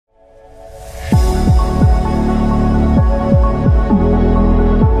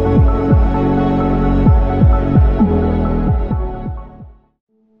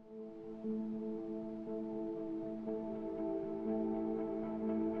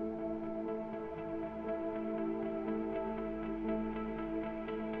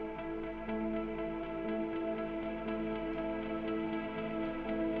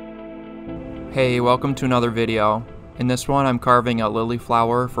Hey, welcome to another video. In this one I'm carving a lily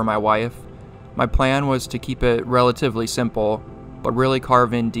flower for my wife. My plan was to keep it relatively simple, but really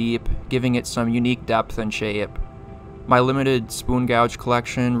carve in deep, giving it some unique depth and shape. My limited spoon gouge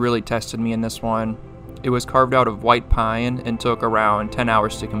collection really tested me in this one. It was carved out of white pine and took around 10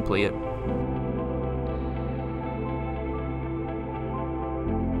 hours to complete.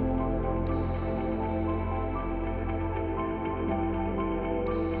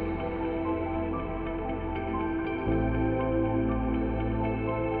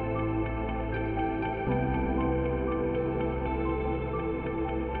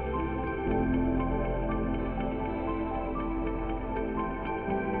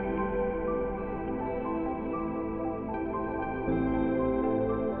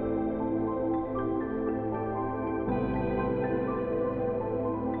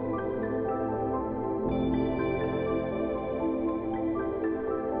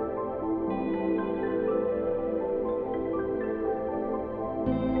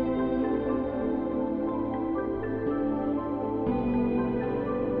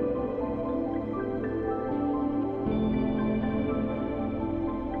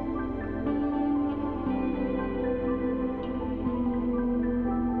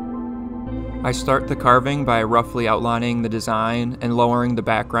 I start the carving by roughly outlining the design and lowering the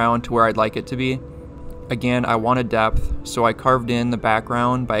background to where I'd like it to be. Again, I wanted depth, so I carved in the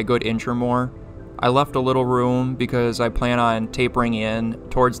background by a good inch or more. I left a little room because I plan on tapering in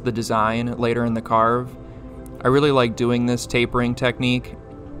towards the design later in the carve. I really like doing this tapering technique.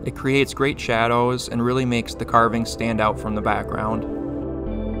 It creates great shadows and really makes the carving stand out from the background.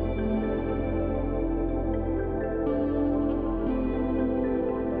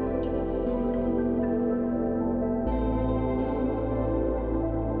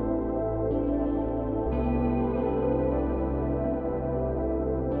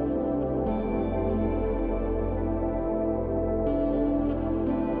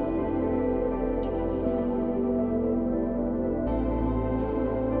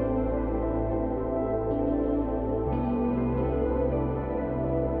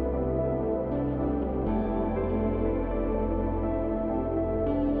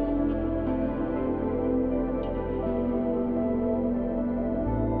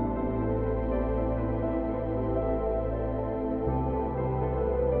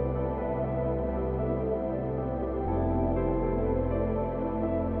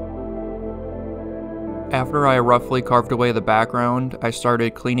 After I roughly carved away the background, I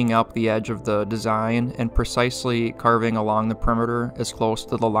started cleaning up the edge of the design and precisely carving along the perimeter as close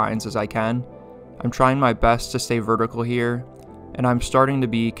to the lines as I can. I'm trying my best to stay vertical here, and I'm starting to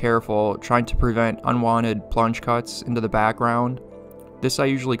be careful, trying to prevent unwanted plunge cuts into the background. This I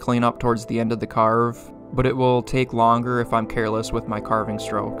usually clean up towards the end of the carve, but it will take longer if I'm careless with my carving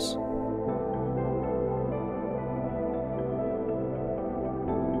strokes.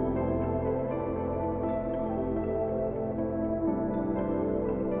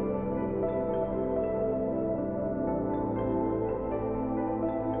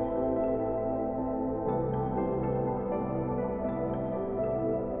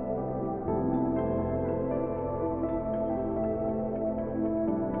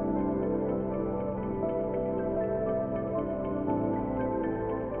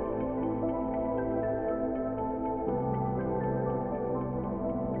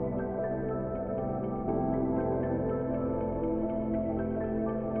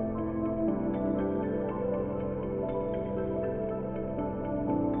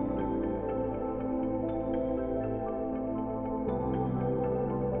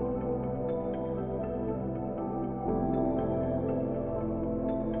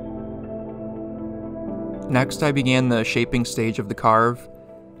 Next, I began the shaping stage of the carve.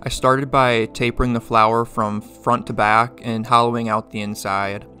 I started by tapering the flower from front to back and hollowing out the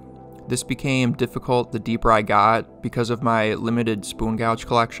inside. This became difficult the deeper I got because of my limited spoon gouge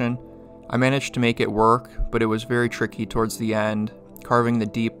collection. I managed to make it work, but it was very tricky towards the end, carving the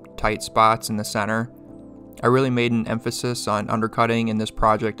deep, tight spots in the center. I really made an emphasis on undercutting in this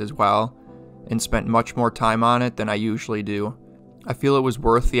project as well, and spent much more time on it than I usually do. I feel it was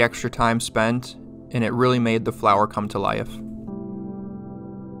worth the extra time spent, and it really made the flower come to life.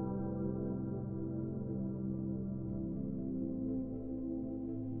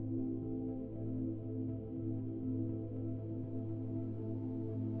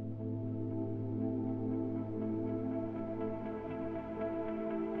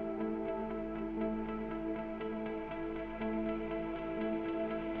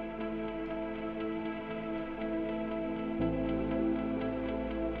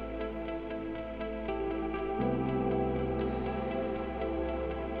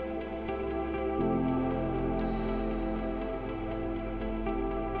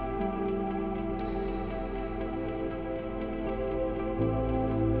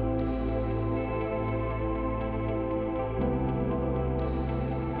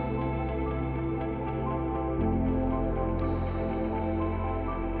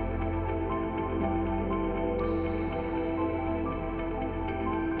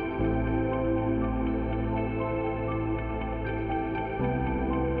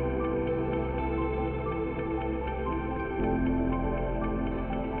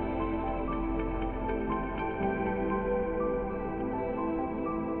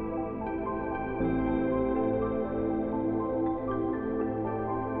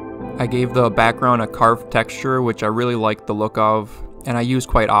 I gave the background a carved texture, which I really liked the look of, and I use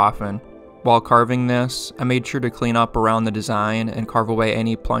quite often. While carving this, I made sure to clean up around the design and carve away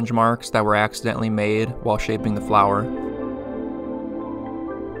any plunge marks that were accidentally made while shaping the flower.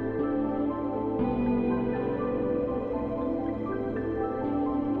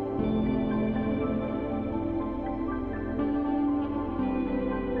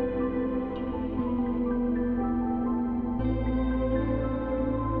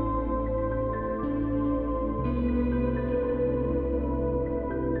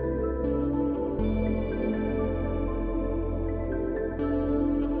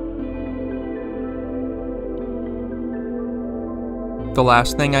 The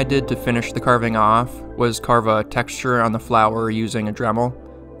last thing I did to finish the carving off was carve a texture on the flower using a Dremel.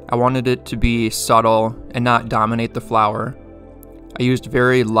 I wanted it to be subtle and not dominate the flower. I used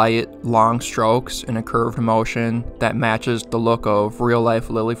very light, long strokes in a curved motion that matches the look of real-life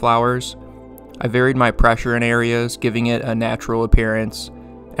lily flowers. I varied my pressure in areas, giving it a natural appearance,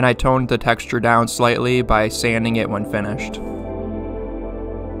 and I toned the texture down slightly by sanding it when finished.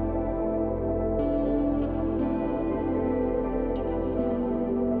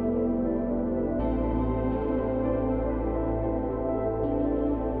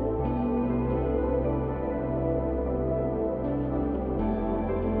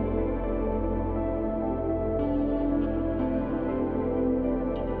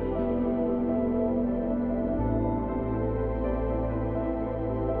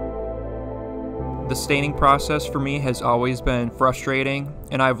 The staining process for me has always been frustrating,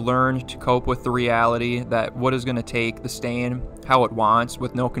 and I've learned to cope with the reality that wood is going to take the stain how it wants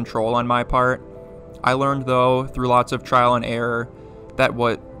with no control on my part. I learned though, through lots of trial and error, that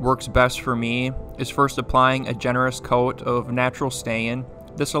what works best for me is first applying a generous coat of natural stain.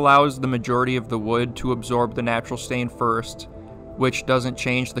 This allows the majority of the wood to absorb the natural stain first, which doesn't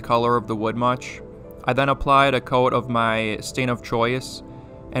change the color of the wood much. I then applied a coat of my stain of choice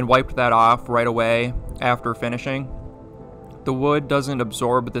and wiped that off right away after finishing. The wood doesn't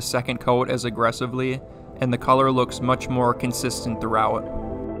absorb the second coat as aggressively, and the color looks much more consistent throughout.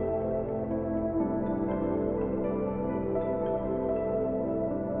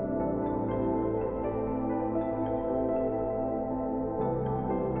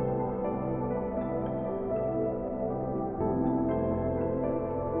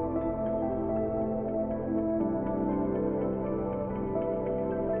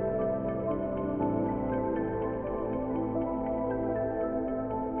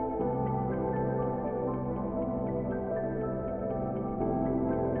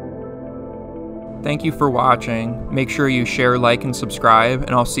 Thank you for watching. Make sure you share, like, and subscribe,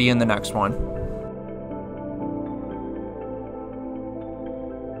 and I'll see you in the next one.